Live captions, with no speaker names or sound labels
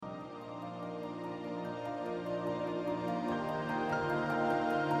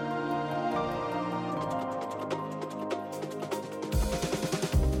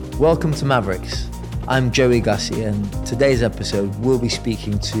Welcome to Mavericks. I'm Joey Garcia, and today's episode we'll be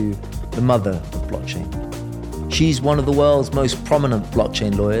speaking to the mother of blockchain. She's one of the world's most prominent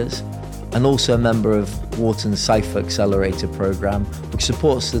blockchain lawyers and also a member of Wharton's Cypher Accelerator program, which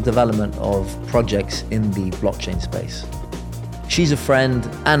supports the development of projects in the blockchain space. She's a friend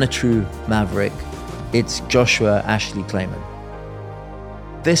and a true maverick. It's Joshua Ashley Klayman.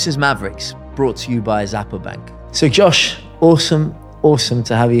 This is Mavericks, brought to you by Xapo Bank. So Josh, awesome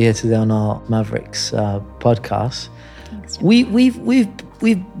to have you here today on our Mavericks podcast. Thanks. We've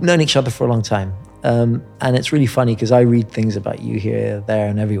known each other for a long time, and it's really funny because I read things about you here, there,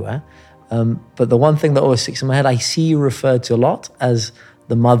 and everywhere. But the one thing that always sticks in my head, I see you referred to a lot as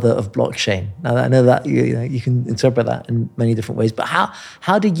the mother of blockchain. Now I know that you can interpret that in many different ways, but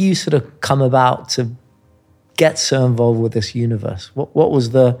how did you sort of come about to get so involved with this universe? What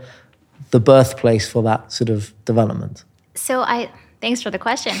was the birthplace for that sort of development? So thanks for the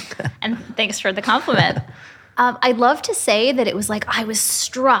question and thanks for the compliment. I'd love to say that it was like I was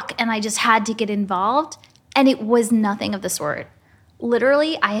struck and I just had to get involved, and it was nothing of the sort.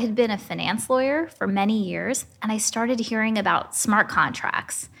 Literally, I had been a finance lawyer for many years, and I started hearing about smart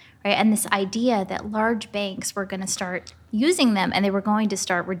contracts, right? And this idea that large banks were going to start using them and they were going to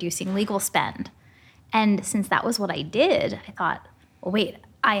start reducing legal spend. And since that was what I did, I thought, well, wait,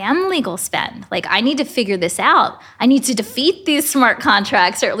 I am legal spend. Like, I need to figure this out. I need to defeat these smart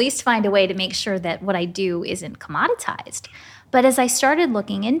contracts, or at least find a way to make sure that what I do isn't commoditized. But as I started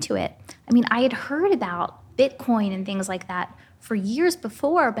looking into it, I had heard about Bitcoin and things like that for years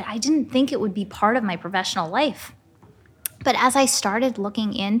before, but I didn't think it would be part of my professional life. But as I started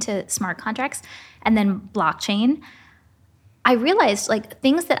looking into smart contracts and then blockchain, I realized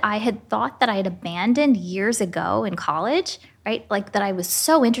things that I had thought that I had abandoned years ago in college, right? Like that I was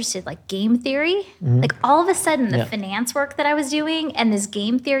so interested, like game theory. Mm-hmm. Like all of a sudden the finance work that I was doing and this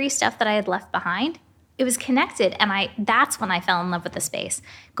game theory stuff that I had left behind, it was connected. And that's when I fell in love with the space.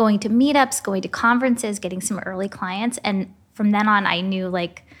 Going to meetups, going to conferences, getting some early clients. And from then on, I knew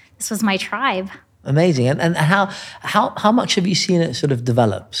this was my tribe. Amazing. And how much have you seen it sort of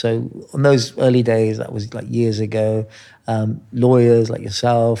develop? So in those early days, that was like years ago, lawyers like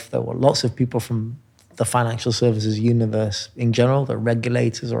yourself, there were lots of people from the financial services universe in general, the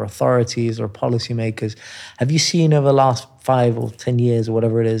regulators or authorities or policymakers. Have you seen over the last 5 or 10 years or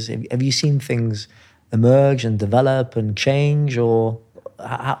whatever it is, have you seen things emerge and develop and change, or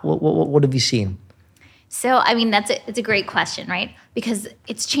what have you seen? So, it's a great question, right? Because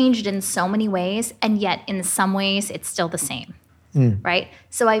it's changed in so many ways, and yet in some ways it's still the same, right?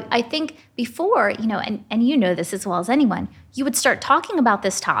 So I think before, and you know this as well as anyone, you would start talking about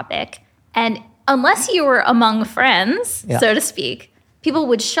this topic, and unless you were among friends, so to speak, people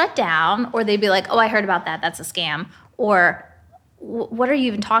would shut down, or they'd be like, oh, I heard about that, that's a scam, or what are you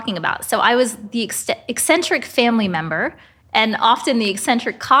even talking about? So I was the eccentric family member and often the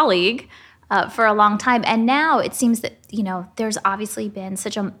eccentric colleague for a long time. And now it seems that, there's obviously been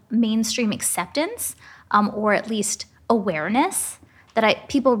such a mainstream acceptance or at least awareness that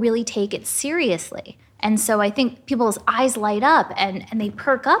people really take it seriously. And so I think people's eyes light up and they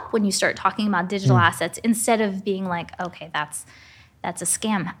perk up when you start talking about digital assets instead of being like, okay, that's a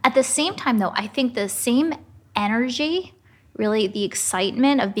scam. At the same time, though, I think the same energy, really the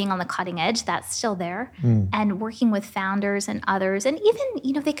excitement of being on the cutting edge, that's still there. And working with founders and others, and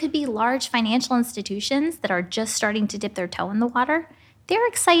even, they could be large financial institutions that are just starting to dip their toe in the water. They're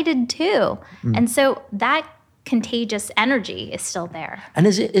excited too. And so that contagious energy is still there. And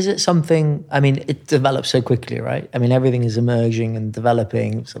is it something, it develops so quickly, right? Everything is emerging and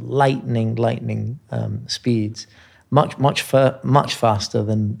developing, so lightning speeds, much faster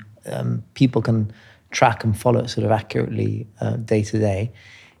than people can track and follow it sort of accurately day to day.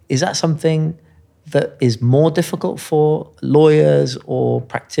 Is that something that is more difficult for lawyers or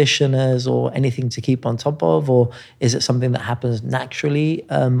practitioners or anything to keep on top of, or is it something that happens naturally?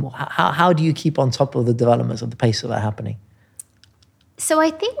 How do you keep on top of the developments of the pace of that happening? So I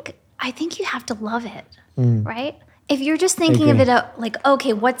think you have to love it, right? If you're just thinking of it like,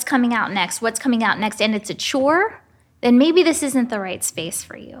 okay, what's coming out next, and it's a chore, then maybe this isn't the right space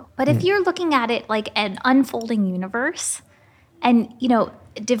for you. But if you're looking at it like an unfolding universe and,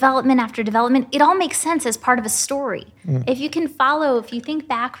 development after development, it all makes sense as part of a story. If you think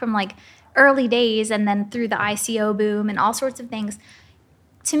back from early days and then through the ICO boom and all sorts of things,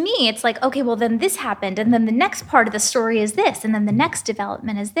 to me, it's like, okay, well then this happened, and then the next part of the story is this, and then the next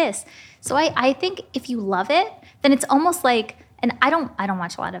development is this. So I think if you love it, then it's almost like, and I don't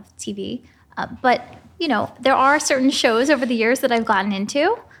watch a lot of TV, but there are certain shows over the years that I've gotten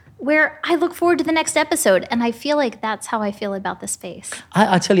into where I look forward to the next episode. And I feel like that's how I feel about the space.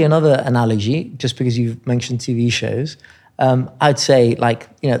 I tell you another analogy, just because you've mentioned TV shows. I'd say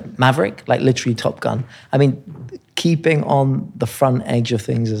Maverick, like literally Top Gun. I mean, keeping on the front edge of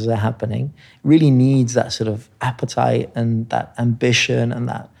things as they're happening really needs that sort of appetite and that ambition and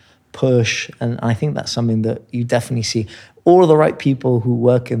that push. And I think that's something that you definitely see. All of the right people who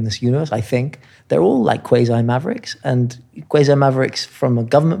work in this universe, I think, they're all like quasi-mavericks. And quasi-mavericks from a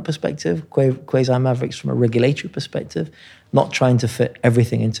government perspective, quasi-mavericks from a regulatory perspective, not trying to fit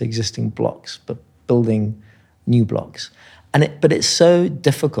everything into existing blocks, but building new blocks. But it's so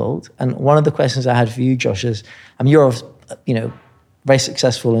difficult. And one of the questions I had for you, Josh, is, you're very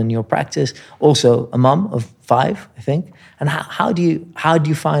successful in your practice, also a mum of 5, I think. And how do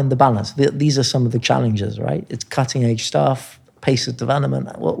you find the balance? These are some of the challenges, right? It's cutting edge stuff, pace of development.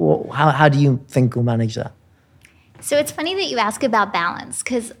 How do you think we'll manage that? So it's funny that you ask about balance,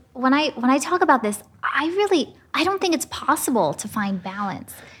 because when I talk about this, I don't think it's possible to find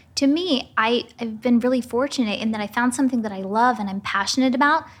balance. To me, I've been really fortunate in that I found something that I love and I'm passionate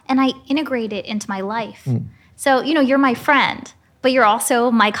about, and I integrate it into my life. So, you're my friend, but you're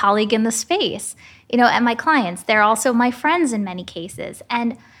also my colleague in the space. And my clients, they're also my friends in many cases.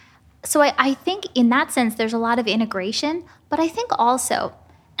 And so I think in that sense, there's a lot of integration. But I think also,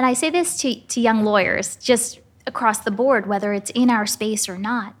 and I say this to young lawyers, just across the board, whether it's in our space or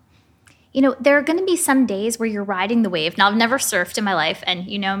not, there are going to be some days where you're riding the wave. Now, I've never surfed in my life, and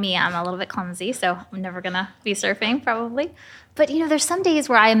you know me, I'm a little bit clumsy, so I'm never going to be surfing probably. But, there's some days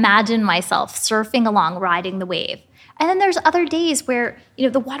where I imagine myself surfing along, riding the wave. And then there's other days where,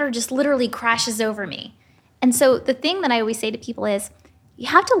 the water just literally crashes over me. And so the thing that I always say to people is, you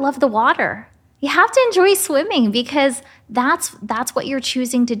have to love the water. You have to enjoy swimming, because that's what you're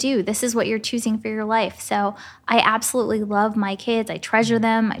choosing to do. This is what you're choosing for your life. So I absolutely love my kids. I treasure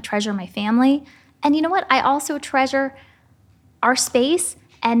them. I treasure my family. And you know what? I also treasure our space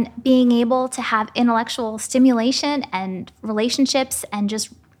and being able to have intellectual stimulation and relationships and just,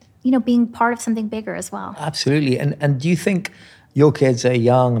 being part of something bigger as well. Absolutely. And do you think your kids are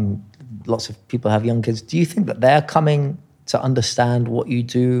young, and lots of people have young kids, do you think that they're coming to understand what you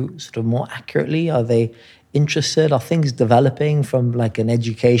do sort of more accurately? Are they interested? Are things developing from like an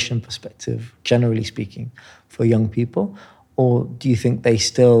education perspective, generally speaking, for young people? Or do you think they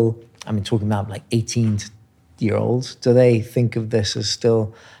still, talking about like 18-year-olds, do they think of this as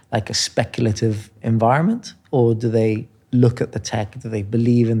still like a speculative environment? Or do they look at the tech? Do they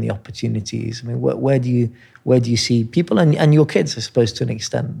believe in the opportunities? Where do you see people and your kids, I suppose, to an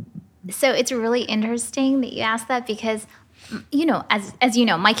extent? So it's really interesting that you asked that, because as you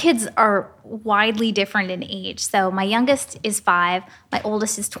know, my kids are widely different in age. So my youngest is 5, my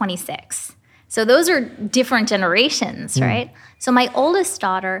oldest is 26. So those are different generations, right? So my oldest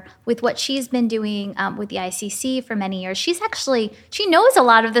daughter, with what she's been doing with the ICC for many years, she knows a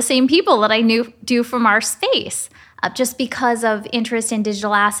lot of the same people that I do from our space, just because of interest in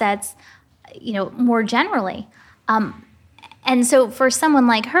digital assets, more generally. And so for someone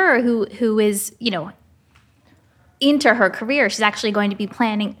like her who is, into her career, she's actually going to be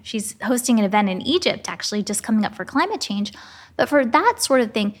she's hosting an event in Egypt, actually, just coming up for climate change. But for that sort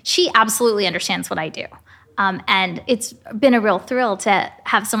of thing, she absolutely understands what I do. And it's been a real thrill to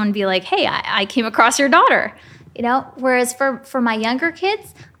have someone be like, hey, I came across your daughter, Whereas for my younger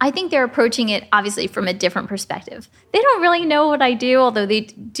kids, I think they're approaching it obviously from a different perspective. They don't really know what I do, although they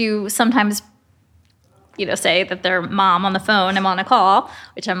do sometimes say that their mom on the phone, I'm on a call,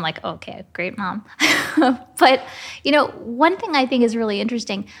 which I'm like, okay, great mom. But, one thing I think is really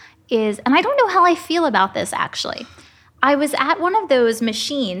interesting is, and I don't know how I feel about this actually. I was at one of those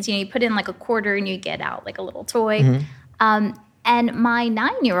machines, you put in like a quarter and you get out like a little toy. Mm-hmm. And my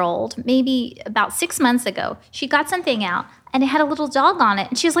 9-year-old, maybe about 6 months ago, she got something out and it had a little dog on it.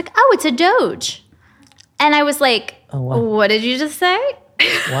 And she was like, oh, it's a Doge. And I was like, oh, wow. What did you just say?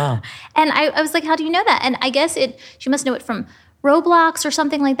 Wow. And I was like, how do you know that? And I guess she must know it from Roblox or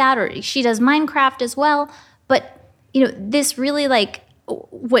something like that, or she does Minecraft as well. But, this really like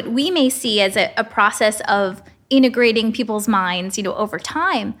what we may see as a process of integrating people's minds, over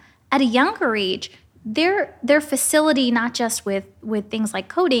time, at a younger age, their facility, not just with things like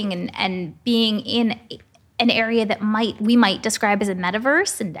coding and being in an area that we might describe as a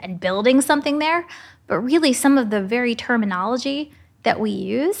metaverse and building something there, but really some of the very terminology that we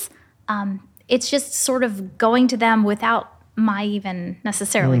use, it's just sort of going to them without my even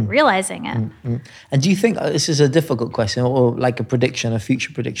necessarily realizing it. And do you think, this is a difficult question, or like a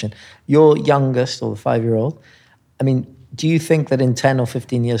future prediction, your youngest or the 5-year-old, do you think that in 10 or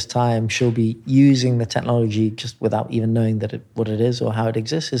 15 years' time, she'll be using the technology just without even knowing what it is or how it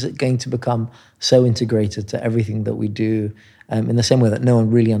exists? Is it going to become so integrated to everything that we do, in the same way that no one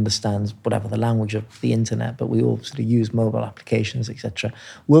really understands whatever the language of the internet, but we all sort of use mobile applications, etc.?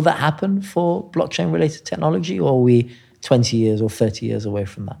 Will that happen for blockchain-related technology, or are we 20 years or 30 years away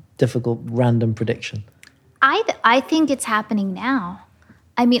from that? Difficult, random prediction. I think it's happening now.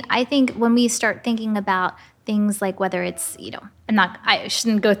 I mean, I think when we start thinking about things like whether it's, I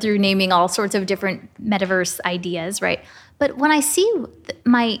shouldn't go through naming all sorts of different metaverse ideas, right? But when I see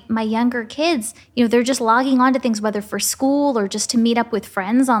my younger kids, they're just logging on to things, whether for school or just to meet up with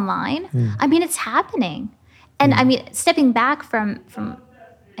friends online. I mean, it's happening. And I mean, stepping back from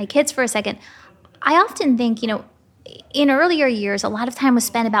my kids for a second, I often think, in earlier years, a lot of time was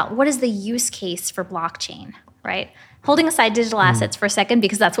spent about what is the use case for blockchain, right? Holding aside digital assets for a second,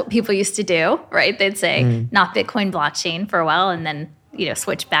 because that's what people used to do, right? They'd say not Bitcoin, blockchain for a while, and then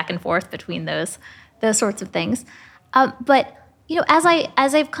switch back and forth between those sorts of things. But as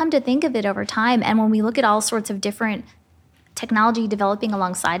I've come to think of it over time, and when we look at all sorts of different technology developing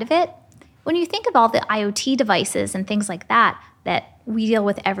alongside of it, when you think of all the IoT devices and things like that we deal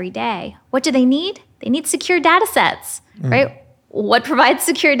with every day, what do they need? They need secure data sets, right? What provides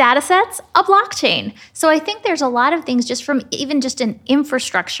secure data sets? A blockchain. So I think there's a lot of things just from even just an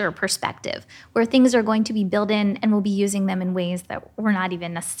infrastructure perspective where things are going to be built in and we'll be using them in ways that we're not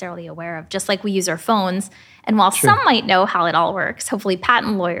even necessarily aware of, just like we use our phones. And while some might know how it all works, hopefully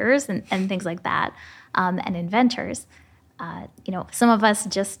patent lawyers and things like that, and inventors, some of us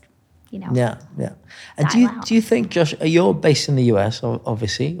just, Yeah. And do you think, Josh, you're based in the US,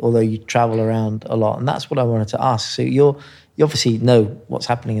 obviously, although you travel around a lot, and that's what I wanted to ask. So you obviously know what's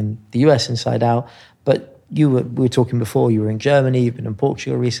happening in the US inside out, but we were talking before, you were in Germany, you've been in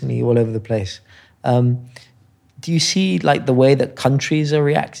Portugal recently, you're all over the place. Do you see like the way that countries are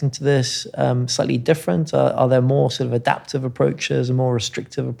reacting to this slightly different? Are there more sort of adaptive approaches and more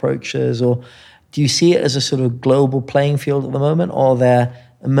restrictive approaches? Or do you see it as a sort of global playing field at the moment? Or are there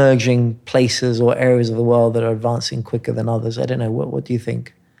emerging places or areas of the world that are advancing quicker than others? I don't know. What do you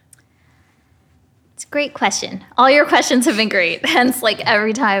think? It's a great question. All your questions have been great. Hence, like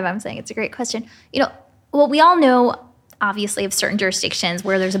every time I'm saying it's a great question. Well, we all know, obviously, of certain jurisdictions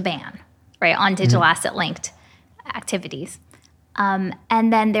where there's a ban, right, on digital asset linked activities. And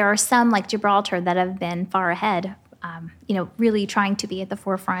then there are some like Gibraltar that have been far ahead, really trying to be at the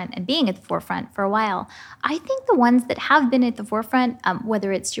forefront and being at the forefront for a while. I think the ones that have been at the forefront,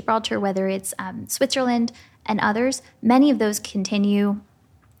 whether it's Gibraltar, whether it's Switzerland and others, many of those continue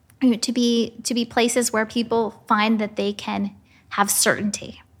to be places where people find that they can have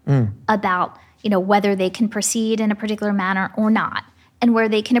certainty about, whether they can proceed in a particular manner or not, and where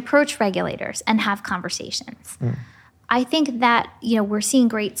they can approach regulators and have conversations. I think that, we're seeing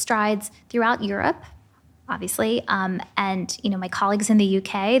great strides throughout Europe, obviously, and, my colleagues in the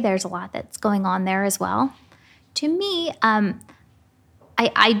UK, there's a lot that's going on there as well. To me,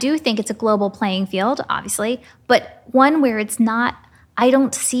 I do think it's a global playing field, obviously, but one where it's not, I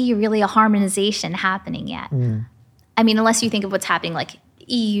don't see really a harmonization happening yet. I mean, unless you think of what's happening like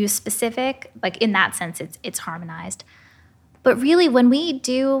EU specific, like in that sense, it's harmonized. But really, when we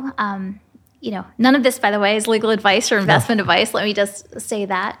do, none of this, by the way, is legal advice or investment advice. Let me just say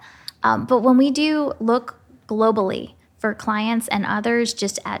that. But when we do look globally for clients and others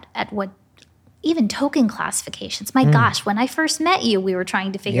just at what even token classifications. My gosh, when I first met you, we were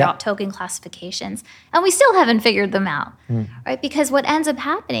trying to figure out token classifications, and we still haven't figured them out, right? Because what ends up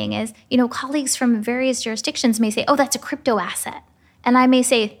happening is, colleagues from various jurisdictions may say, oh, that's a crypto asset. And I may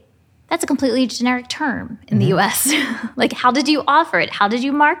say, that's a completely generic term in the US. Like, how did you offer it? How did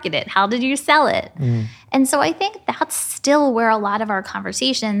you market it? How did you sell it? And so I think that's still where a lot of our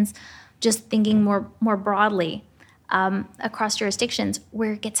conversations, just thinking more broadly across jurisdictions,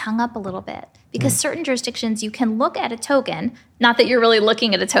 where it gets hung up a little bit. Because certain jurisdictions, you can look at a token, not that you're really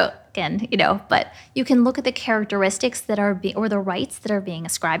looking at a token, but you can look at the characteristics that are or the rights that are being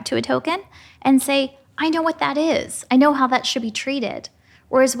ascribed to a token and say, I know what that is. I know how that should be treated.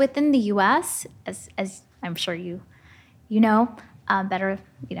 Whereas within the U.S., as I'm sure you know better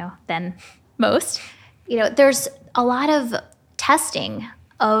than most, there's a lot of testing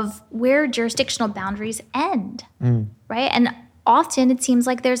of where jurisdictional boundaries end, right? And often it seems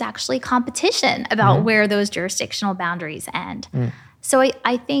like there's actually competition about where those jurisdictional boundaries end. So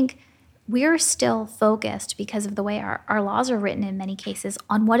I think we're still focused, because of the way our laws are written in many cases,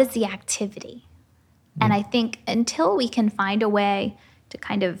 on what is the activity. And I think until we can find a way to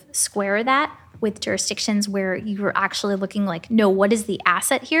kind of square that with jurisdictions where you're actually looking like, no, what is the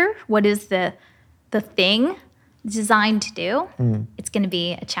asset here? What is the thing designed to do, it's going to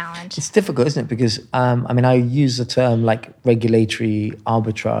be a challenge. It's difficult, isn't it? Because, I use the term like regulatory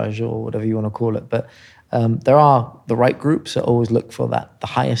arbitrage or whatever you want to call it, but there are the right groups that always look for the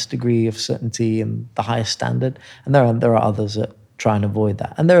highest degree of certainty and the highest standard. And there are others that try and avoid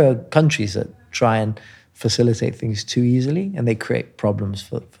that. And there are countries that try and facilitate things too easily, and they create problems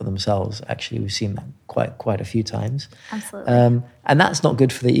for themselves. Actually, we've seen that quite a few times. Absolutely. And that's not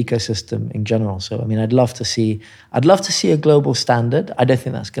good for the ecosystem in general. So, I'd love to see a global standard. I don't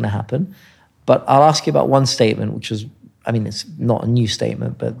think that's going to happen. But I'll ask you about one statement, which is, it's not a new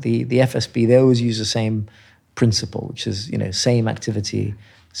statement, but the FSB, they always use the same principle, which is, same activity,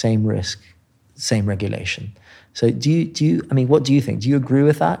 same risk, same regulation. So what do you think? Do you agree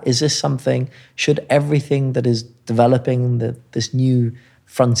with that? Is this something, should everything that is developing this new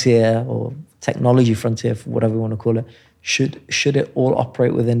frontier or technology frontier, whatever you want to call it, should it all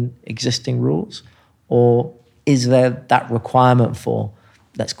operate within existing rules? Or is there that requirement for,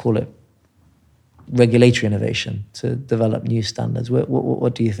 let's call it, regulatory innovation to develop new standards?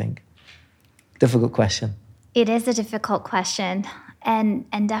 What do you think? Difficult question. It is a difficult question,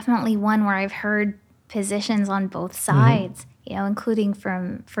 and definitely one where I've heard positions on both sides, including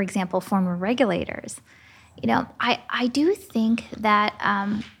from, for example, former regulators. I do think that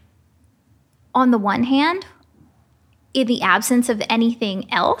on the one hand, in the absence of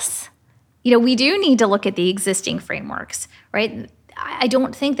anything else, we do need to look at the existing frameworks, right? I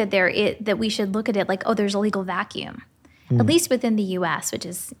don't think that that we should look at it like, oh, there's a legal vacuum, at least within the U.S., which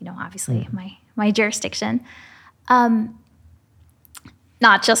is, obviously my jurisdiction.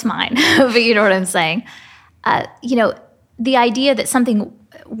 Not just mine, but you know what I'm saying. The idea that something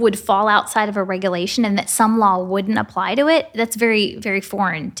would fall outside of a regulation and that some law wouldn't apply to it, that's very, very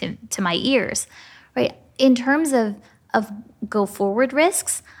foreign to my ears, right? In terms of go forward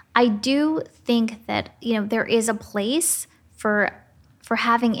risks, I do think that, there is a place for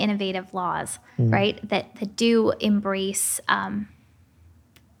having innovative laws, right? That do embrace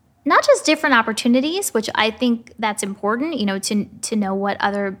not just different opportunities, which I think that's important, to know what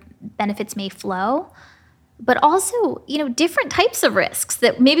other benefits may flow, but also, different types of risks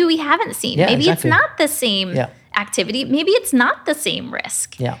that maybe we haven't seen. Yeah, maybe exactly. it's not the same activity. Maybe it's not the same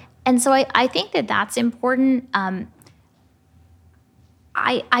risk. Yeah. And so I think that that's important.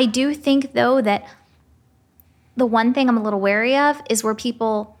 I do think, though, that the one thing I'm a little wary of is where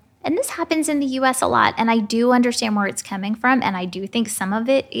people, and this happens in the U.S. a lot, and I do understand where it's coming from, and I do think some of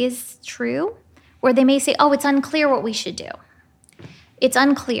it is true, where they may say, oh, it's unclear what we should do. It's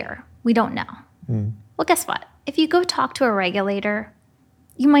unclear. We don't know. Well, guess what? If you go talk to a regulator,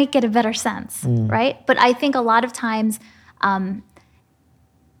 you might get a better sense, right? But I think a lot of times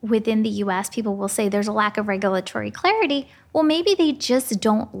within the U.S., people will say there's a lack of regulatory clarity. Well, maybe they just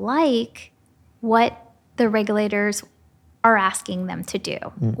don't like what the regulators are asking them to do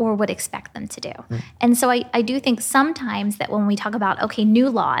or would expect them to do. And so I do think sometimes that when we talk about, okay, new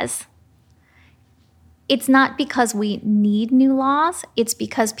laws, it's not because we need new laws, it's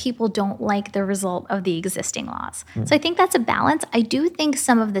because people don't like the result of the existing laws. So I think that's a balance. I do think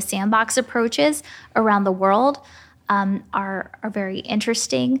some of the sandbox approaches around the world are very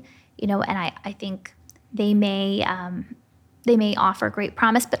interesting, and I think they may offer great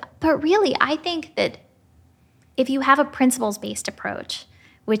promise. But really, I think that if you have a principles-based approach,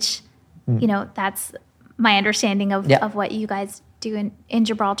 which, that's my understanding of what you guys do in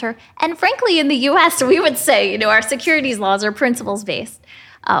Gibraltar. And frankly, in the U.S., we would say, our securities laws are principles-based,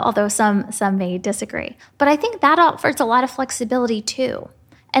 although some may disagree. But I think that offers a lot of flexibility, too.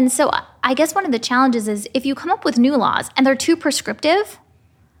 And so I guess one of the challenges is if you come up with new laws and they're too prescriptive,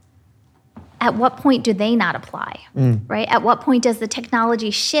 at what point do they not apply, right? At what point does the technology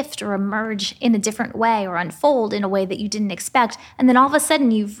shift or emerge in a different way or unfold in a way that you didn't expect? And then all of a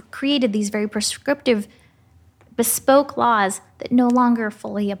sudden you've created these very prescriptive, bespoke laws that no longer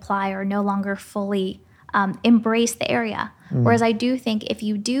fully apply or no longer fully embrace the area. Whereas I do think if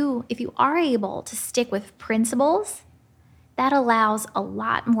you are able to stick with principles, that allows a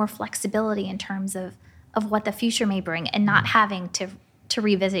lot more flexibility in terms of what the future may bring and not having to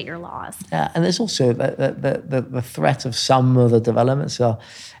revisit your laws. Yeah, and there's also the threat of some of the developments.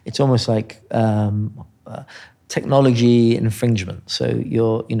 It's almost like technology infringement. So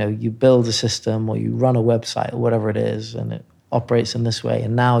you build a system or you run a website or whatever it is, and it operates in this way.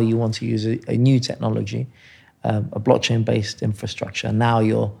 And now you want to use a new technology, a blockchain-based infrastructure. And now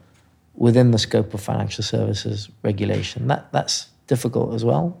you're within the scope of financial services regulation. That's difficult as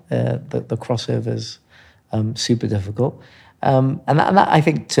well. The crossover is super difficult. And that, I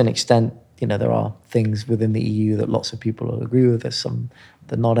think, to an extent, there are things within the EU that lots of people will agree with. There's some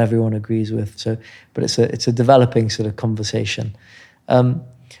that not everyone agrees with. So, but it's a developing sort of conversation.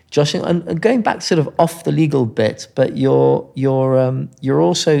 Josh, and going back sort of off the legal bit, but you're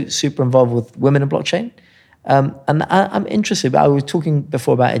also super involved with women in blockchain. And I'm interested. I was talking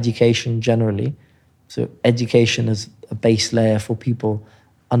before about education generally. So education is a base layer for people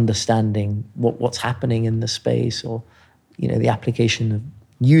understanding what's happening in the space, or the application of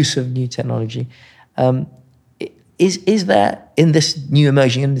use of new technology. Is there, in this new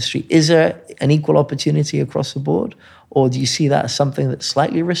emerging industry, is there an equal opportunity across the board, or do you see that as something that's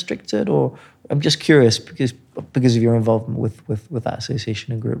slightly restricted? Or I'm just curious because of your involvement with that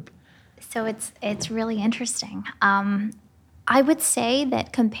association and group. So it's really interesting. I would say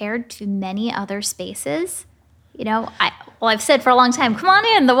that compared to many other spaces, I've said for a long time, come on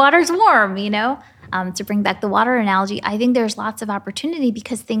in, the water's warm, to bring back the water analogy. I think there's lots of opportunity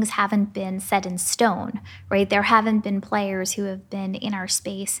because things haven't been set in stone, right? There haven't been players who have been in our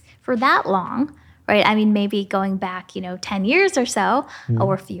space for that long, right? I mean, maybe going back, 10 years or so,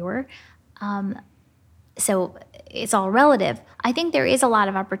 or fewer. So it's all relative. I think there is a lot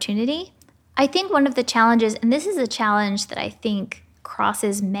of opportunity. I think one of the challenges, and this is a challenge that I think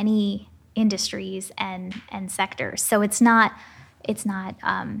crosses many industries and sectors. So it's not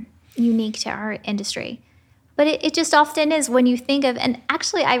unique to our industry, but it just often is when you think of. And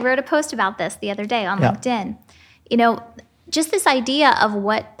actually, I wrote a post about this the other day on LinkedIn. Just this idea of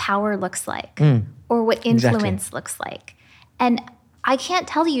what power looks like, or what influence looks like, and I can't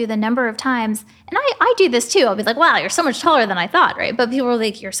tell you the number of times, and I do this too. I'll be like, wow, you're so much taller than I thought, right? But people are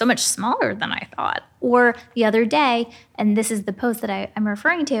like, you're so much smaller than I thought. Or the other day, and this is the post that I'm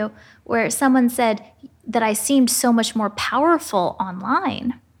referring to, where someone said that I seemed so much more powerful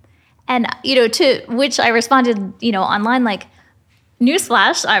online. And, to which I responded, online, like,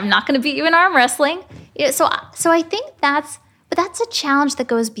 newsflash, I'm not going to beat you in arm wrestling. So I think that's a challenge that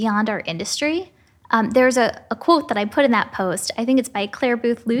goes beyond our industry. There's a quote that I put in that post. I think it's by Claire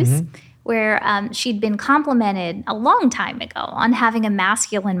Booth Luce, where she'd been complimented a long time ago on having a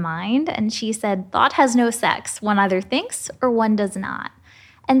masculine mind. And she said, thought has no sex. One either thinks or one does not.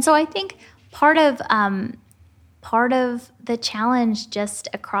 And so I think part of the challenge just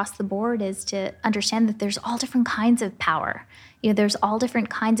across the board is to understand that there's all different kinds of power. There's all different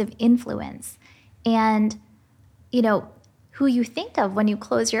kinds of influence. And, who you think of when you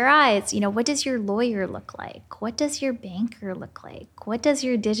close your eyes, what does your lawyer look like? What does your banker look like? What does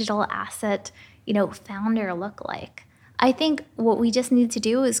your digital asset, founder look like? I think what we just need to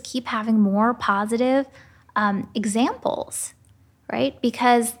do is keep having more positive examples, right?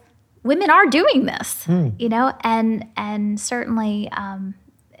 Because women are doing this, and certainly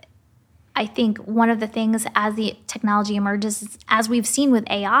I think one of the things as the technology emerges, is, as we've seen with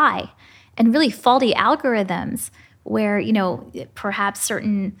AI and really faulty algorithms, where, perhaps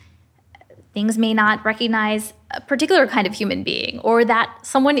certain things may not recognize a particular kind of human being, or that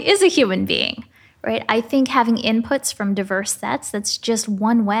someone is a human being, right? I think having inputs from diverse sets, that's just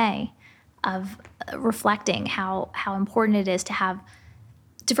one way of reflecting how important it is to have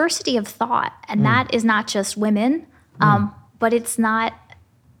diversity of thought. And that is not just women, but it's not,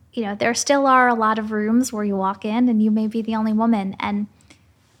 there still are a lot of rooms where you walk in and you may be the only woman. And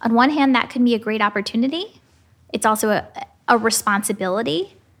on one hand, that can be a great opportunity. It's also a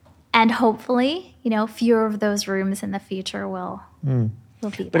responsibility, and hopefully, fewer of those rooms in the future will be.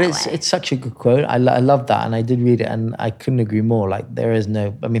 But it's such a good quote. I love that, and I did read it, and I couldn't agree more. Like, there is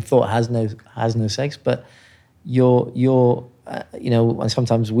no, thought has no sex, but you're and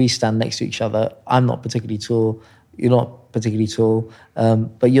sometimes we stand next to each other. I'm not particularly tall. You're not particularly tall,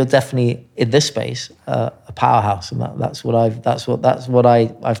 but you're definitely in this space a powerhouse, and that's what I've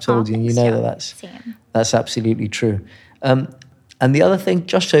told you, and that's absolutely true. And the other thing,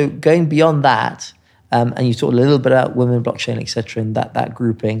 Josh, so going beyond that, and you talked a little bit about women in blockchain, etc., and that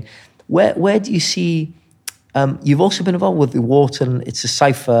grouping. Where do you see? You've also been involved with the Wharton. It's a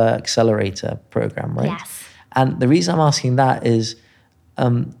Cypher Accelerator program, right? Yes. And the reason I'm asking that is,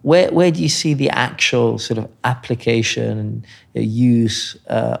 where do you see the actual sort of application and use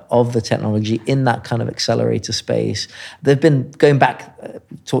of the technology in that kind of accelerator space? They've been going back,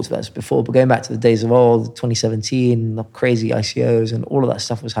 talked about this before, but going back to the days of old, 2017, the crazy ICOs and all of that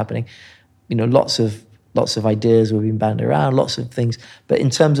stuff was happening. Lots of ideas were being banded around, lots of things. But in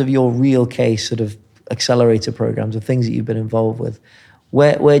terms of your real case sort of accelerator programs or things that you've been involved with,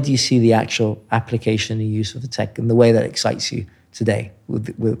 where do you see the actual application and use of the tech and the way that excites you today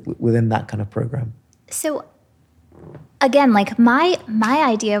within that kind of program? So again, like my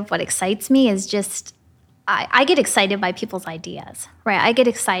idea of what excites me is just, I get excited by people's ideas, right? I get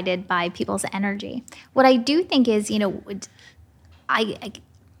excited by people's energy. What I do think is, I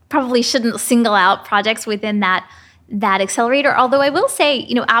probably shouldn't single out projects within that accelerator. Although I will say,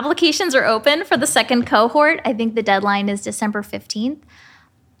 applications are open for the second cohort. I think the deadline is December 15th.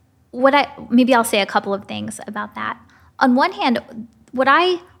 Maybe I'll say a couple of things about that. On one hand, what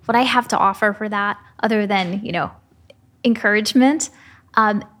I have to offer for that, other than encouragement,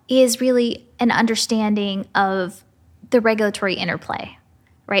 is really an understanding of the regulatory interplay,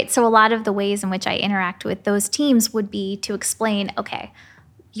 right? So a lot of the ways in which I interact with those teams would be to explain, okay,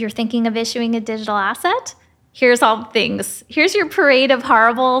 you're thinking of issuing a digital asset? Here's all the things. Here's your parade of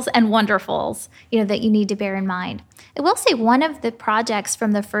horribles and wonderfuls, that you need to bear in mind. I will say one of the projects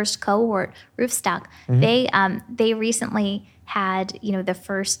from the first cohort, Roofstock, they recently had, the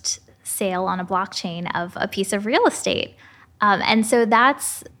first sale on a blockchain of a piece of real estate. And so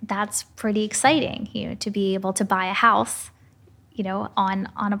that's pretty exciting, to be able to buy a house, on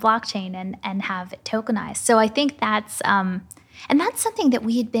a blockchain and have it tokenized. So I think that's something that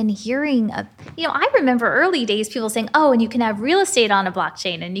we had been hearing of. I remember early days people saying, oh, and you can have real estate on a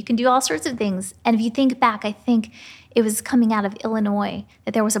blockchain and you can do all sorts of things. And if you think back, I think it was coming out of Illinois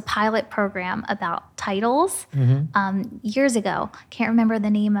that there was a pilot program about titles years ago. Can't remember the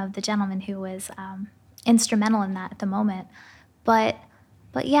name of the gentleman who was instrumental in that at the moment. But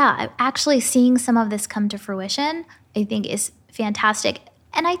yeah, actually seeing some of this come to fruition, I think is fantastic.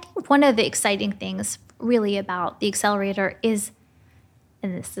 And I think one of the exciting things really about the accelerator is,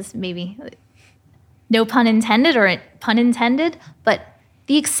 and this is maybe no pun intended or pun intended, but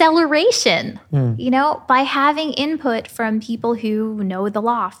the acceleration, by having input from people who know the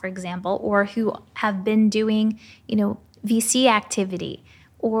law, for example, or who have been doing, VC activity,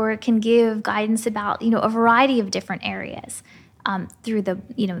 or can give guidance about, a variety of different areas through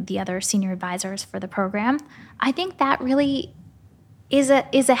the other senior advisors for the program. I think that really is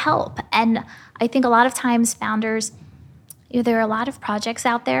a help. And I think a lot of times founders, there are a lot of projects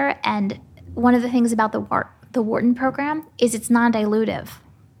out there, and one of the things about the Wharton program is it's non-dilutive,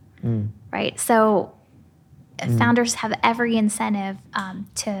 right? So founders have every incentive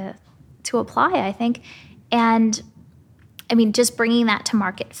to apply, I think. And I mean, just bringing that to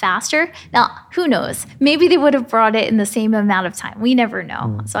market faster. Now, who knows? Maybe they would have brought it in the same amount of time. We never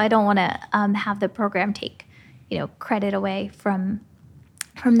know. So I don't want to have the program take, credit away from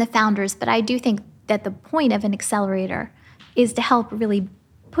the founders. But I do think that the point of an accelerator is to help really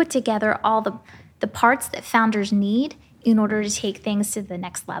put together all the parts that founders need in order to take things to the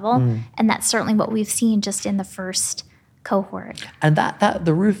next level. And that's certainly what we've seen just in the first cohort. And that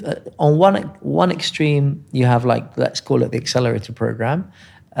the roof on one extreme, you have let's call it the accelerator program,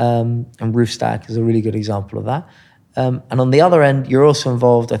 and Roofstack is a really good example of that. And on the other end, you're also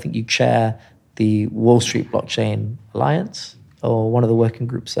involved. I think you chair the Wall Street Blockchain Alliance, or one of the working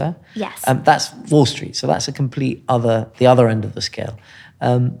groups there. Yes. That's Wall Street, so that's the other end of the scale.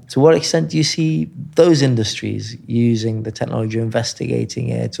 To what extent do you see those industries using the technology, investigating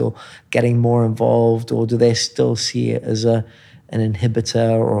it, or getting more involved, or do they still see it as an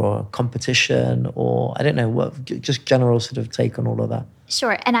inhibitor or a competition, or I don't know, what just general sort of take on all of that?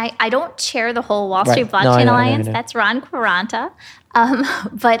 Sure, and I don't chair the whole Wall Street Blockchain Alliance. I know. That's Ron Quaranta.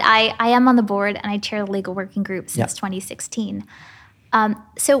 But I am on the board, and I chair the legal working group since 2016.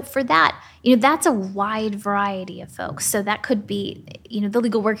 So for that, that's a wide variety of folks. So that could be, the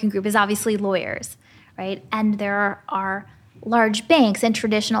legal working group is obviously lawyers, right? And there are large banks and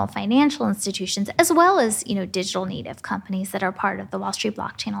traditional financial institutions, as well as, digital native companies that are part of the Wall Street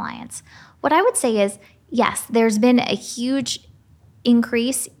Blockchain Alliance. What I would say is, yes, there's been a huge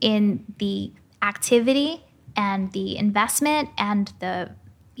increase in the activity and the investment and the,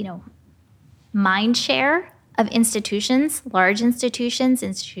 mind share of institutions, large institutions,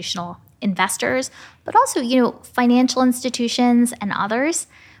 institutional investors, but also, financial institutions and others.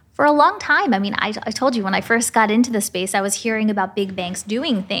 For a long time, I mean, I told you when I first got into the space, I was hearing about big banks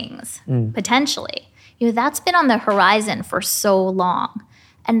doing things, potentially. That's been on the horizon for so long.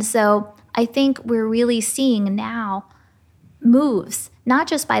 And so I think we're really seeing now moves, not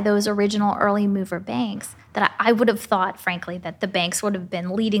just by those original early mover banks, that I would have thought, frankly, that the banks would have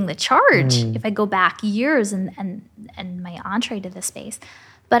been leading the charge if I go back years and my entree to the space.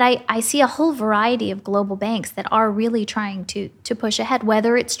 But I see a whole variety of global banks that are really trying to push ahead,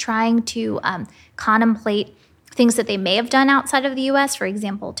 whether it's trying to contemplate things that they may have done outside of the U.S., for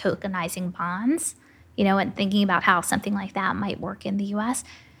example, tokenizing bonds, and thinking about how something like that might work in the U.S.,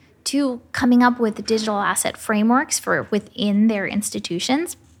 to coming up with digital asset frameworks for within their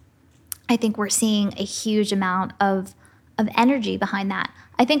institutions. I think we're seeing a huge amount of energy behind that.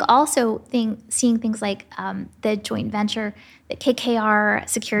 I think also seeing things like the joint venture, the KKR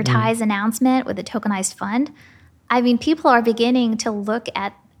Securitize announcement with the tokenized fund. I mean, people are beginning to look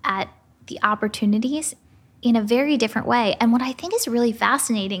at the opportunities in a very different way. And what I think is really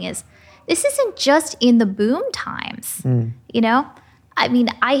fascinating is this isn't just in the boom times, you know? I mean,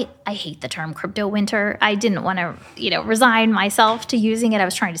 I hate the term crypto winter. I didn't want to, resign myself to using it. I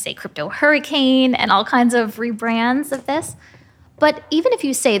was trying to say crypto hurricane and all kinds of rebrands of this. But even if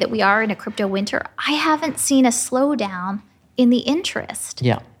you say that we are in a crypto winter, I haven't seen a slowdown in the interest.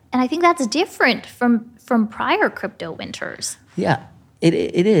 Yeah. And I think that's different from prior crypto winters. Yeah, it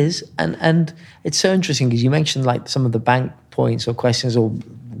is. And it's so interesting because you mentioned like some of the bank points or questions, or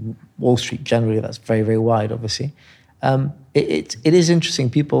Wall Street generally, that's very, very wide, obviously. It is interesting.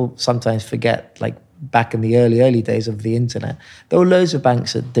 People sometimes forget, like back in the early days of the internet, there were loads of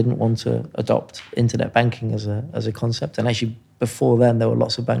banks that didn't want to adopt internet banking as a concept. And actually before then, there were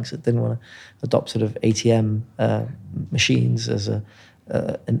lots of banks that didn't want to adopt sort of ATM machines as a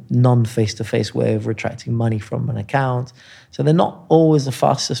non-face-to-face way of retracting money from an account. So they're not always the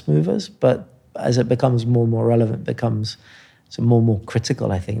fastest movers, but as it becomes more and more relevant, becomes more and more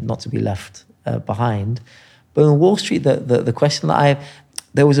critical, I think, not to be left behind. But on Wall Street, the question that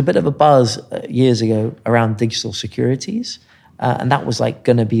there was a bit of a buzz years ago around digital securities, and that was like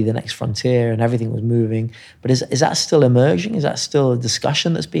going to be the next frontier, and everything was moving. But is that still emerging? Is that still a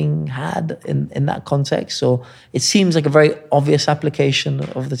discussion that's being had in that context? Or it seems like a very obvious application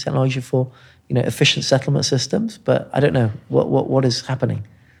of the technology for efficient settlement systems. But I don't know what is happening.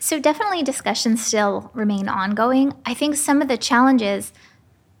 So definitely discussions still remain ongoing. I think some of the challenges,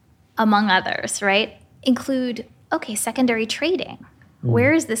 among others, right, include, secondary trading.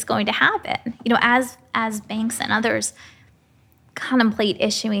 Where is this going to happen? As banks and others contemplate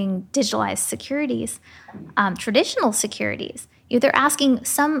issuing digitalized securities, traditional securities, they're asking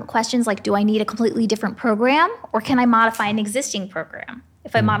some questions like, do I need a completely different program, or can I modify an existing program?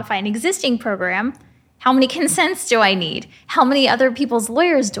 If I modify an existing program, how many consents do I need? How many other people's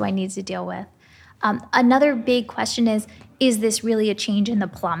lawyers do I need to deal with? Another big question is this really a change in the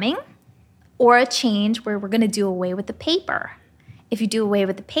plumbing, or a change where we're going to do away with the paper? If you do away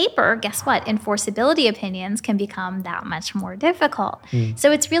with the paper, guess what? Enforceability opinions can become that much more difficult.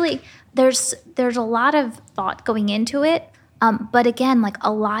 So it's really, there's a lot of thought going into it. But again, like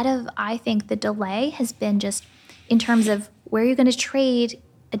a lot of, I think the delay has been just in terms of where you're going to trade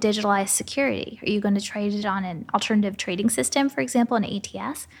a digitalized security. Are you going to trade it on an alternative trading system, for example, an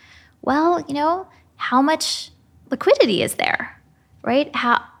ATS? Well, how much liquidity is there, right?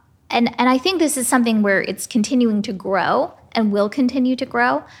 And I think this is something where it's continuing to grow and will continue to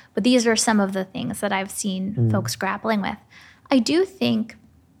grow. But these are some of the things that I've seen folks grappling with. I do think,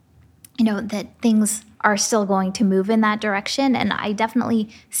 that things are still going to move in that direction. And I definitely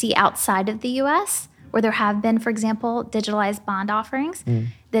see outside of the U.S. where there have been, for example, digitalized bond offerings,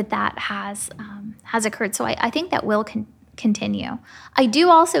 that has occurred. So I think that will continue.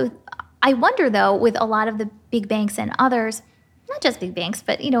 I wonder, though, with a lot of the big banks and others, not just big banks,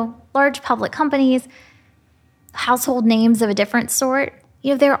 but, large public companies, household names of a different sort,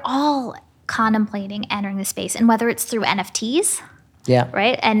 they're all contemplating entering the space. And whether it's through NFTs,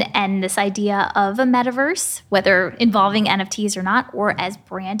 right, and this idea of a metaverse, whether involving NFTs or not, or as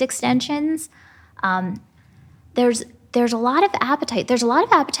brand extensions, there's a lot of appetite. There's a lot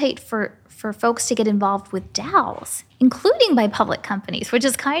of appetite for folks to get involved with DAOs, including by public companies, which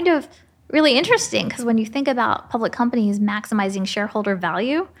is kind of really interesting, because when you think about public companies maximizing shareholder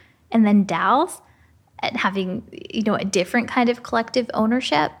value and then DAOs and having a different kind of collective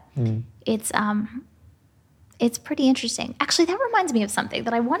ownership, it's pretty interesting. Actually, that reminds me of something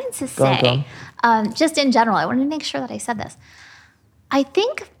that I wanted to say. Just in general, I wanted to make sure that I said this. I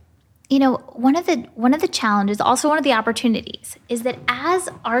think one of the challenges, also one of the opportunities, is that as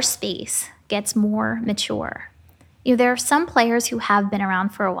our space gets more mature, there are some players who have been around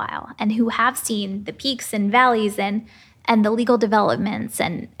for a while and who have seen the peaks and valleys and the legal developments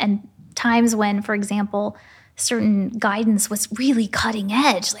and times when, for example, certain guidance was really cutting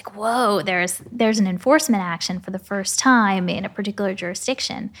edge. Like, whoa, there's an enforcement action for the first time in a particular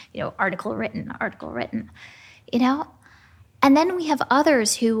jurisdiction. Article written. And then we have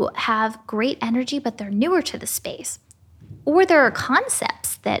others who have great energy, but they're newer to the space, or there are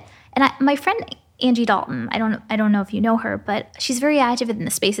concepts that. And my friend Angie Dalton, I don't know if you know her, but she's very active in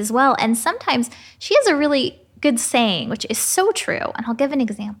the space as well. And sometimes she has a really good saying, which is so true. And I'll give an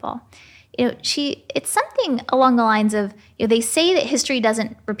example. It's something along the lines of, they say that history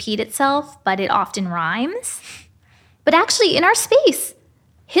doesn't repeat itself, but it often rhymes. But actually, in our space,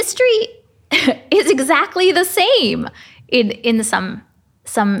 history is exactly the same in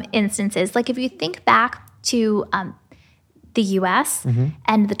some instances. Like if you think back to the US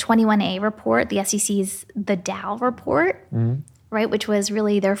and the 21A report, the SEC's the Dow report, right, which was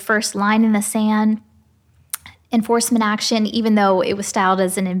really their first line in the sand enforcement action, even though it was styled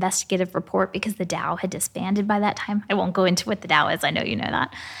as an investigative report because the Dow had disbanded by that time. I won't go into what the Dow is. I know you know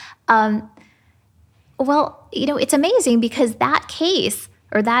that. Well, it's amazing because that case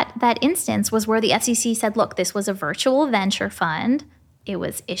or that instance was where the SEC said, look, this was a virtual venture fund. It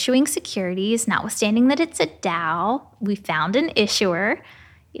was issuing securities, notwithstanding that it's a Dow. We found an issuer,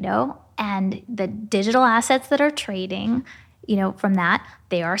 and the digital assets that are trading, from that,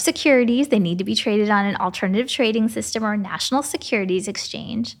 they are securities. They need to be traded on an alternative trading system or a national securities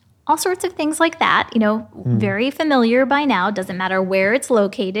exchange. All sorts of things like that, very familiar by now. Doesn't matter where it's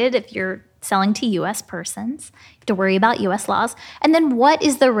located if you're selling to U.S. persons. You have to worry about U.S. laws. And then what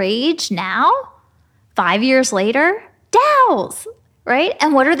is the rage now? 5 years later? DAOs, right?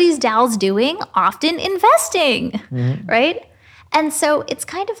 And what are these DAOs doing? Often investing, right? And so it's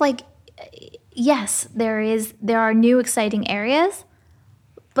kind of like, yes, there are new exciting areas,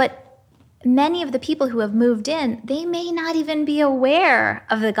 but many of the people who have moved in, they may not even be aware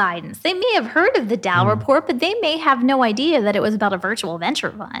of the guidance. They may have heard of the Dow report, but they may have no idea that it was about a virtual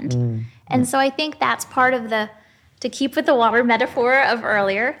venture fund. And so I think that's part of to keep with the water metaphor of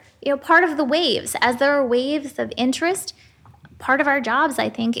earlier, part of the waves. As there are waves of interest, part of our jobs, I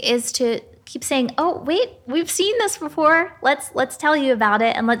think, is to keep saying, oh, wait, we've seen this before. Let's tell you about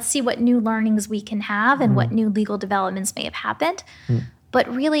it, and let's see what new learnings we can have and what new legal developments may have happened.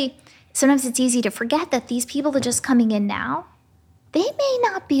 But really, sometimes it's easy to forget that these people that are just coming in now, they may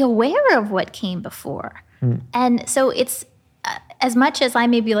not be aware of what came before. And so it's, as much as I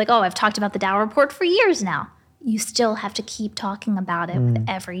may be like, oh, I've talked about the Dow report for years now, you still have to keep talking about it with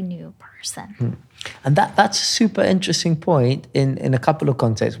every new person. And that's a super interesting point in a couple of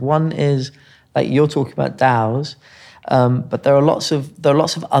contexts. One is, like you're talking about DAOs, but there are lots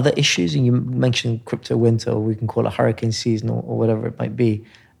of other issues, and you mentioned crypto winter, or we can call it hurricane season, or whatever it might be.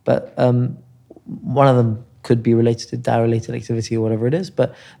 But one of them could be related to DAO-related activity or whatever it is.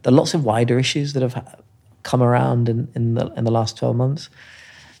 But there are lots of wider issues that have come around in the last 12 months.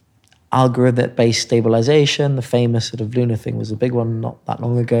 Algorithm-based stabilization, the famous sort of Luna thing was a big one not that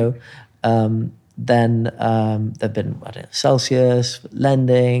long ago. Then there have been Celsius,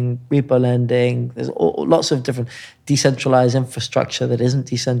 lending, repo lending. There's lots of different decentralized infrastructure that isn't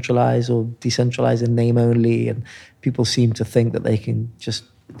decentralized or decentralized in name only. And people seem to think that they can just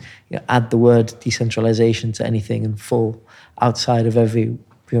add the word decentralization to anything and fall outside of every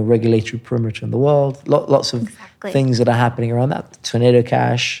regulatory perimeter in the world. Lots of things that are happening around that. Tornado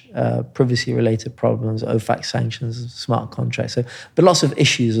Cash, privacy-related problems, OFAC sanctions, smart contracts. But lots of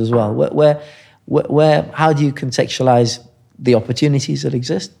issues as well. Where how do you contextualize the opportunities that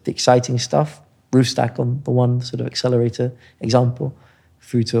exist, the exciting stuff, roof stack on the one sort of accelerator example,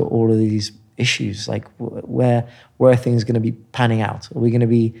 through to all of these issues? Like where are things going to be panning out? Are we going to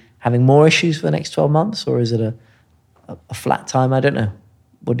be having more issues for the next 12 months, or is it a flat time? I don't know.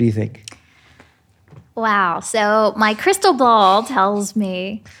 What do you think? Wow. So my crystal ball tells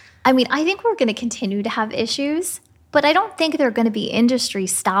me, I think we're going to continue to have issues, but I don't think they're going to be industry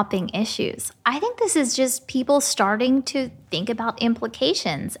stopping issues. I think this is just people starting to think about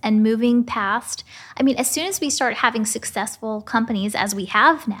implications and moving past. As soon as we start having successful companies, as we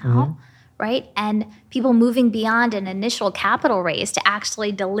have now, right? And people moving beyond an initial capital raise to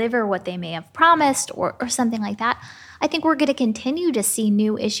actually deliver what they may have promised or something like that, I think we're going to continue to see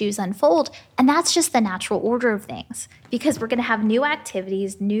new issues unfold. And that's just the natural order of things, because we're going to have new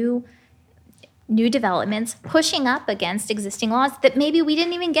activities, new developments pushing up against existing laws that maybe we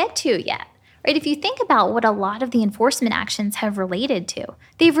didn't even get to yet. Right? If you think about what a lot of the enforcement actions have related to,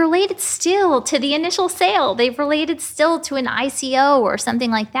 they've related still to the initial sale. They've related still to an ICO or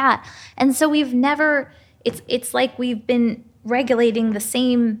something like that. And so we've never, it's like we've been regulating the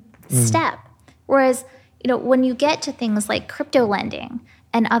same step. Whereas, when you get to things like crypto lending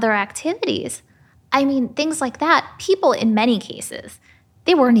and other activities, things like that, people in many cases,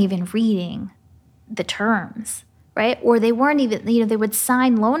 they weren't even reading the terms. Right? Or they weren't even, they would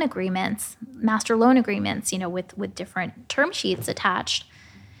sign loan agreements, master loan agreements, with different term sheets attached.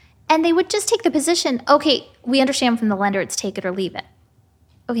 And they would just take the position, okay, we understand from the lender it's take it or leave it.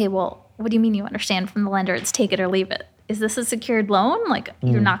 Okay, well, what do you mean you understand from the lender it's take it or leave it? Is this a secured loan?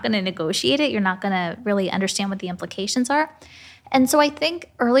 You're not going to negotiate it. You're not going to really understand what the implications are. And so I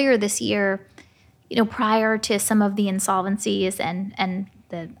think earlier this year, prior to some of the insolvencies and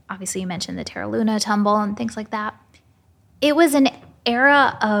obviously you mentioned the Terra Luna tumble and things like that, it was an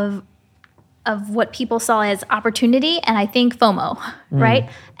era of what people saw as opportunity, and I think FOMO, right?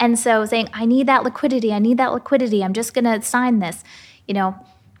 And so saying, I need that liquidity. I'm just going to sign this.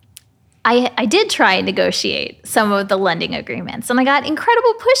 I did try and negotiate some of the lending agreements, and I got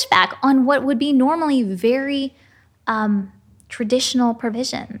incredible pushback on what would be normally very traditional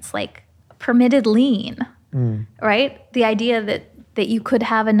provisions, like permitted lien, right? The idea that you could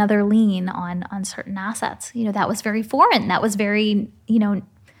have another lien on certain assets. That was very foreign. That was very,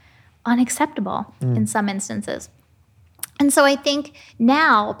 unacceptable in some instances. And so I think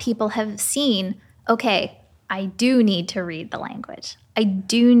now people have seen, okay, I do need to read the language. I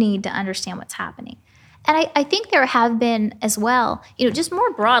do need to understand what's happening. And I think there have been as well, just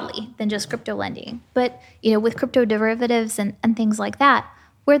more broadly than just crypto lending, but, with crypto derivatives and things like that,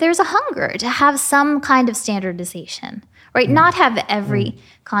 where there's a hunger to have some kind of standardization, right? Not have every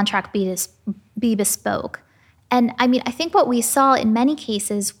contract be bespoke. And I think what we saw in many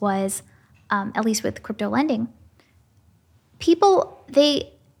cases was, at least with crypto lending,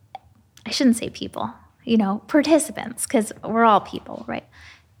 I shouldn't say people, participants, because we're all people, right?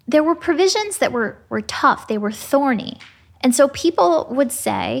 There were provisions that were tough, they were thorny. And so people would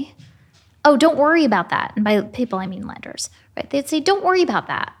say, oh, don't worry about that. And by people, I mean lenders, right? They'd say, don't worry about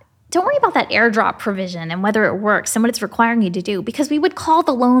that. Don't worry about that airdrop provision and whether it works and what it's requiring you to do, because we would call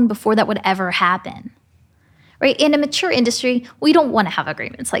the loan before that would ever happen, right? In a mature industry, we don't want to have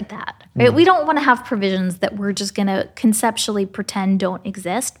agreements like that, right? We don't want to have provisions that we're just going to conceptually pretend don't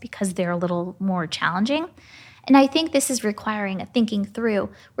exist because they're a little more challenging. And I think this is requiring a thinking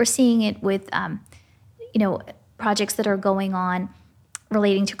through. We're seeing it with, projects that are going on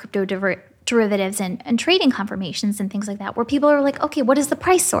relating to crypto derivatives and trading confirmations and things like that, where people are like, okay, what is the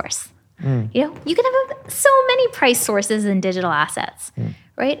price source? You can have so many price sources in digital assets,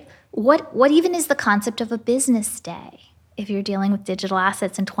 right? What even is the concept of a business day if you're dealing with digital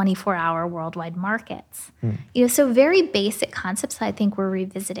assets in 24-hour worldwide markets? So very basic concepts I think we're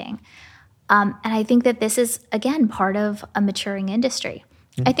revisiting. And I think that this is, again, part of a maturing industry.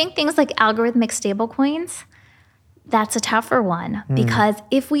 I think things like algorithmic stablecoins, that's a tougher one, because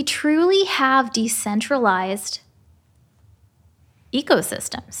if we truly have decentralized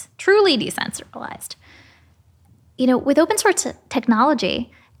ecosystems, truly decentralized, with open source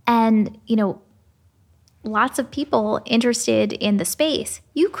technology and, lots of people interested in the space,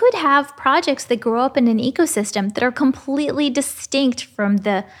 you could have projects that grow up in an ecosystem that are completely distinct from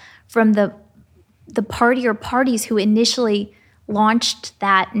the party or parties who initially launched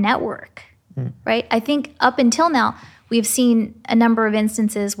that network, right? I think up until now, we've seen a number of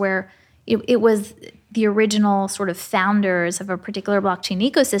instances where it was the original sort of founders of a particular blockchain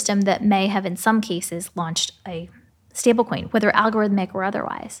ecosystem that may have, in some cases, launched a stablecoin, whether algorithmic or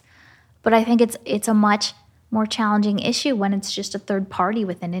otherwise. But I think it's a much more challenging issue when it's just a third party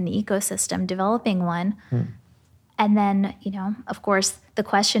within an ecosystem developing one. And then, of course, the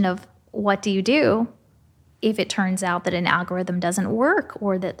question of what do you do if it turns out that an algorithm doesn't work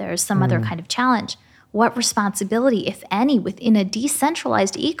or that there's some other kind of challenge? What responsibility, if any, within a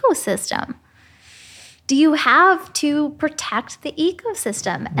decentralized ecosystem do you have to protect the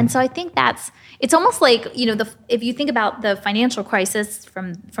ecosystem? And so I think it's almost like, if you think about the financial crisis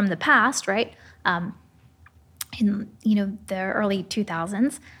from the past, right? In, the early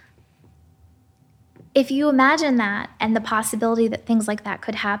 2000s, if you imagine that and the possibility that things like that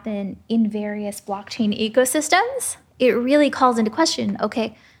could happen in various blockchain ecosystems, it really calls into question,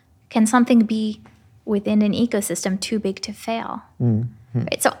 okay, can something be within an ecosystem too big to fail?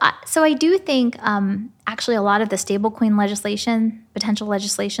 Right? So I do think actually a lot of the stablecoin legislation, potential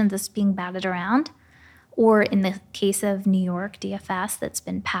legislation that's being batted around, or in the case of New York DFS that's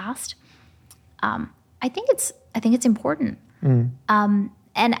been passed, I think it's important.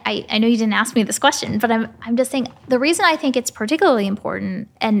 And I know you didn't ask me this question, but I'm just saying the reason I think it's particularly important,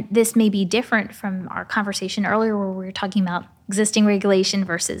 and this may be different from our conversation earlier where we were talking about existing regulation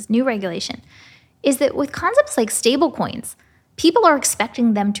versus new regulation, is that with concepts like stablecoins, people are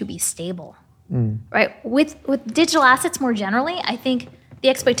expecting them to be stable, right? With digital assets more generally, I think the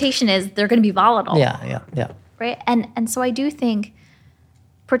expectation is they're going to be volatile. Yeah. Right? And so I do think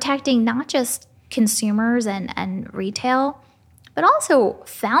protecting not just consumers and retail, but also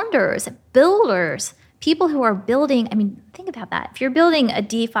founders, builders, people who are building. I mean, think about that. If you're building a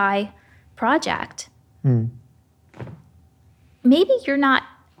DeFi project, maybe you're not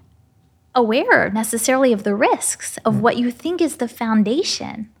aware necessarily of the risks of what you think is the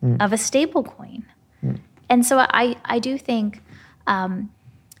foundation of a stablecoin. And so I do think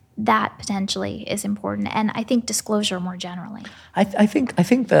that potentially is important, and I think disclosure more generally. I think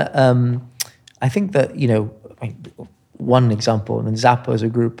that one example, and Xapo as a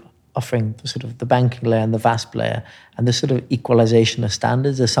group offering the sort of the banking layer and the VASP layer, and the sort of equalization of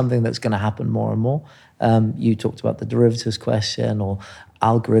standards is something that's going to happen more and more. You talked about the derivatives question or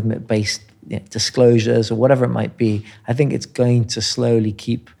algorithmic-based disclosures or whatever it might be. I think it's going to slowly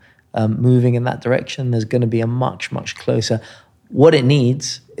keep moving in that direction. There's going to be a much, much closer. What it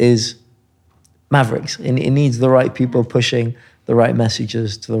needs is Mavericks. It needs the right people pushing the right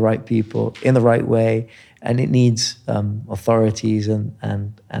messages to the right people in the right way. And it needs authorities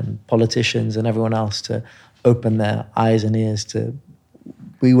and politicians and everyone else to open their eyes and ears to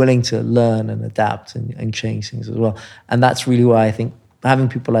be willing to learn and adapt and change things as well. And that's really why I think having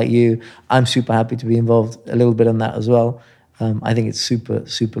people like you, I'm super happy to be involved a little bit in that as well. I think it's super,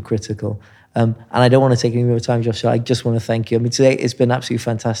 super critical. And I don't want to take any more time, Joshua. I just want to thank you. I mean, today it's been absolutely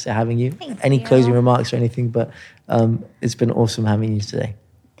fantastic having you. Any closing remarks or anything, but it's been awesome having you today.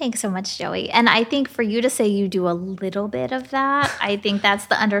 Thanks so much, Joey. And I think for you to say you do a little bit of that, I think that's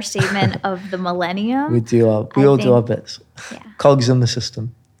the understatement of the millennium. We all do our bits. Yeah. Cogs in the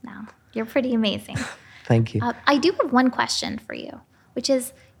system. No, you're pretty amazing. Thank you. I do have one question for you, which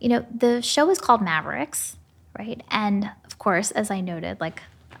is, the show is called Mavericks, right? And of course, as I noted,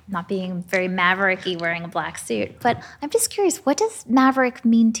 not being very mavericky wearing a black suit, but I'm just curious, what does maverick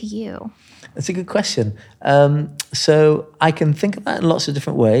mean to you? That's a good question. So I can think of that in lots of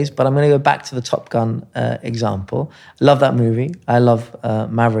different ways, but I'm going to go back to the Top Gun example. I love that movie. I love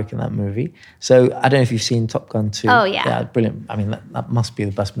Maverick in that movie. So I don't know if you've seen Top Gun 2. Oh, yeah. Yeah, brilliant. I mean, that must be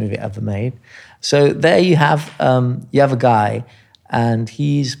the best movie ever made. So there you have a guy, and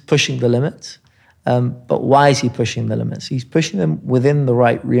he's pushing the limits. But why is he pushing the limits? He's pushing them within the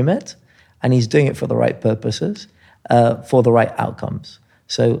right remit, and he's doing it for the right purposes, for the right outcomes.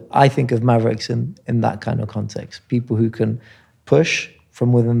 So I think of Mavericks in that kind of context. People who can push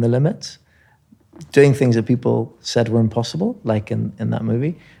from within the limits, doing things that people said were impossible, like in that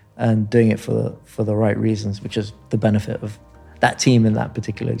movie, and doing it for the right reasons, which is the benefit of that team in that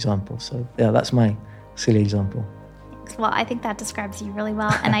particular example. So yeah, that's my silly example. Well, I think that describes you really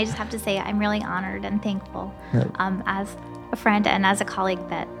well. And I just have to say, I'm really honored and thankful as a friend and as a colleague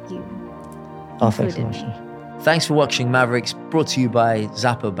that you included me. Thanks for watching Mavericks, brought to you by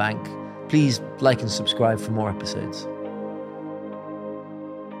Xapo Bank. Please like and subscribe for more episodes.